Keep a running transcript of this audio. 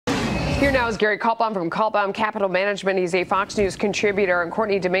Here now is Gary Kaltbaum from Kaltbaum Capital Management. He's a Fox News contributor, and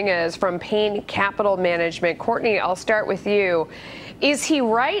Courtney Dominguez from Payne Capital Management. Courtney, I'll start with you. Is he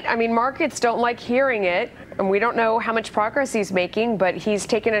right? I mean, markets don't like hearing it, and we don't know how much progress he's making, but he's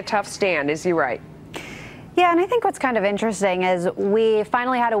taken a tough stand. Is he right? Yeah, and I think what's kind of interesting is we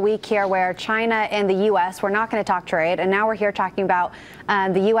finally had a week here where China and the U.S. were not going to talk trade, and now we're here talking about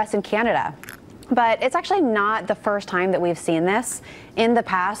the U.S. and Canada. But it's actually not the first time that we've seen this. In the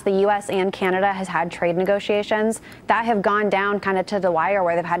past, the U.S. and Canada has had trade negotiations that have gone down kind of to the wire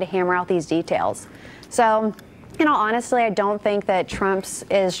where they've had to hammer out these details. So, you know, honestly, I don't think that Trump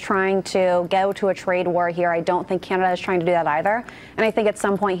is trying to go to a trade war here. I don't think Canada is trying to do that either. And I think at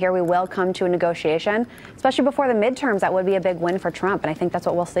some point here we will come to a negotiation, especially before the midterms. That would be a big win for Trump, and I think that's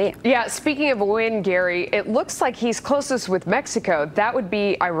what we'll see. Yeah, speaking of a win, Gary, it looks like he's closest with Mexico. That would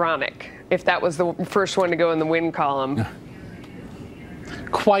be ironic if that was the first one to go in the win column.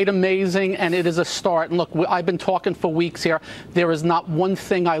 Quite amazing, and it is a start. And look, I've been talking for weeks here. There is not one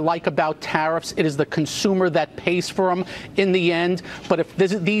thing I like about tariffs. It is the consumer that pays for them in the end. But if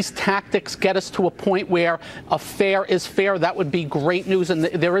these tactics get us to a point where a fair is fair, that would be great news. And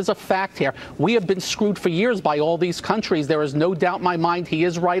there is a fact here. We have been screwed for years by all these countries. There is no doubt in my mind he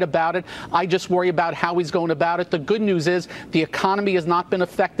is right about it. I just worry about how he's going about it. The good news is the economy has not been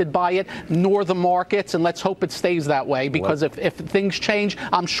affected by it, nor the markets, and let's hope it stays that way, because if things change,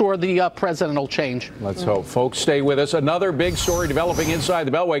 I'm sure the president will change. Let's hope. Folks, stay with us. Another big story developing inside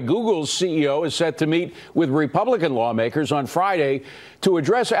the Beltway. Google's CEO is set to meet with Republican lawmakers on Friday to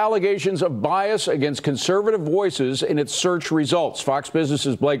address allegations of bias against conservative voices in its search results. Fox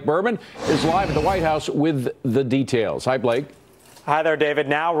Business's Blake Berman is live at the White House with the details. Hi, Blake. Hi there, David.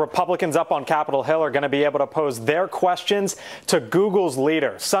 Now Republicans up on Capitol Hill are going to be able to pose their questions to Google's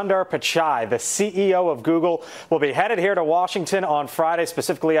leader. Sundar Pichai, the CEO of Google, will be headed here to Washington on Friday,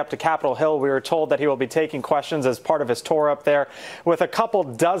 specifically up to Capitol Hill. We were told that he will be taking questions as part of his tour up there with a couple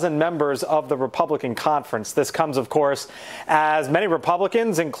dozen members of the Republican conference. This comes, of course, as many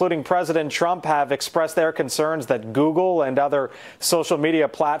Republicans, including President Trump, have expressed their concerns that Google and other social media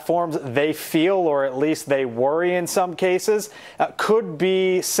platforms they feel, or at least they worry in some cases, could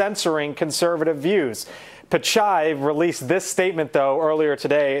be censoring conservative views. Pichai released this statement, though, earlier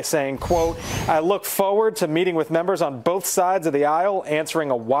today saying, quote, "I look forward to meeting with members on both sides of the aisle,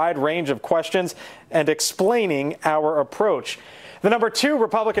 answering a wide range of questions and explaining our approach." The number 2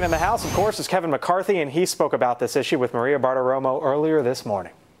 Republican in the House, of course, is Kevin McCarthy, and he spoke about this issue with Maria Bartiromo earlier this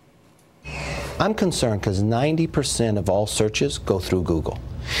morning. I'm concerned because 90% of all searches go through Google.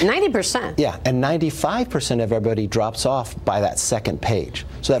 90%? Yeah, and 95% of everybody drops off by that second page.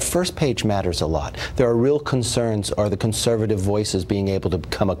 So that first page matters a lot. There are real concerns, are the conservative voices being able to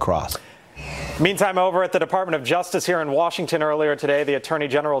come across. Meantime, over at the Department of Justice here in Washington earlier today, the Attorney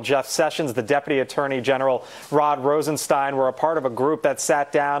General Jeff Sessions, the Deputy Attorney General Rod Rosenstein were a part of a group that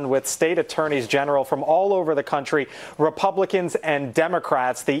sat down with state attorneys general from all over the country, Republicans and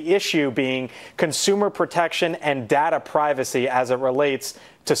Democrats, the issue being consumer protection and data privacy as it relates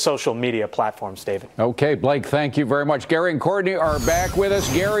to social media platforms, David. Okay, Blake, thank you very much. Gary and Courtney are back with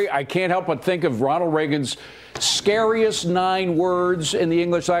us. Gary, I can't help but think of Ronald Reagan's scariest 9 words in the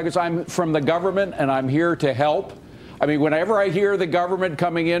English language. I'm from the government and I'm here to help. I mean, whenever I hear the government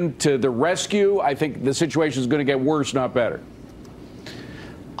coming in to the rescue, I think the situation is going to get worse, not better.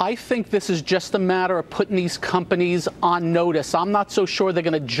 I think this is just a matter of putting these companies on notice. I'm not so sure they're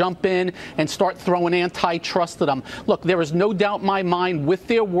going to jump in and start throwing antitrust at them. Look, there is no doubt in my mind with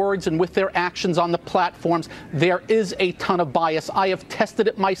their words and with their actions on the platforms, there is a ton of bias. I have tested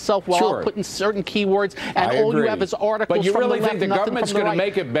it myself while I'll put in certain keywords, and all you have is articles but you from really the think left, the government's going to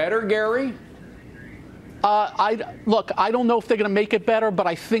make it better, Gary? Look, I don't know if they're going to make it better, but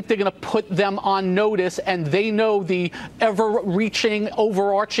I think they're going to put them on notice, and they know the ever-reaching,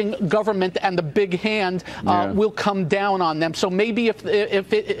 overarching government and the big hand will come down on them. So maybe if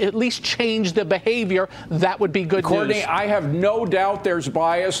it at least changed the behavior, that would be good Courtney, news. I have no doubt there's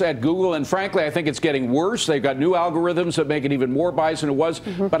bias at Google, and frankly, I think it's getting worse. They've got new algorithms that make it even more biased than it was.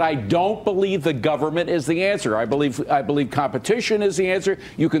 But I don't believe the government is the answer. I believe competition is the answer.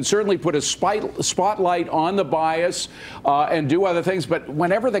 You can certainly put a spotlight on the bias and do other things. But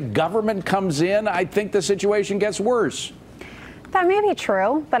whenever the government comes in, I think the situation gets worse. That may be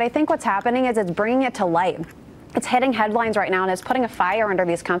true, but I think what's happening is it's bringing it to light. It's hitting headlines right now, and it's putting a fire under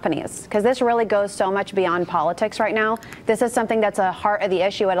these companies, because this really goes so much beyond politics right now. This is something that's a heart of the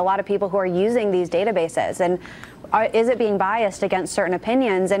issue at a lot of people who are using these databases. And is it being biased against certain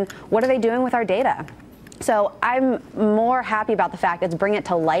opinions? And what are they doing with our data? So I'm more happy about the fact it's bringing it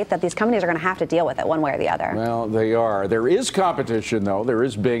to light that these companies are going to have to deal with it one way or the other. Well, they are. There is competition, though. There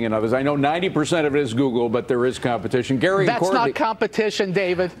is Bing and others. I know 90% of it is Google, but there is competition. Gary and Courtney. That's not competition,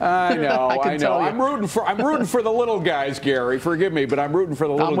 David. I know. I know. You. I'm rooting for the little guys, Gary. Forgive me, but I'm rooting for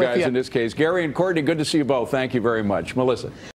the little guys in this case. Gary and Courtney, good to see you both. Thank you very much. Melissa.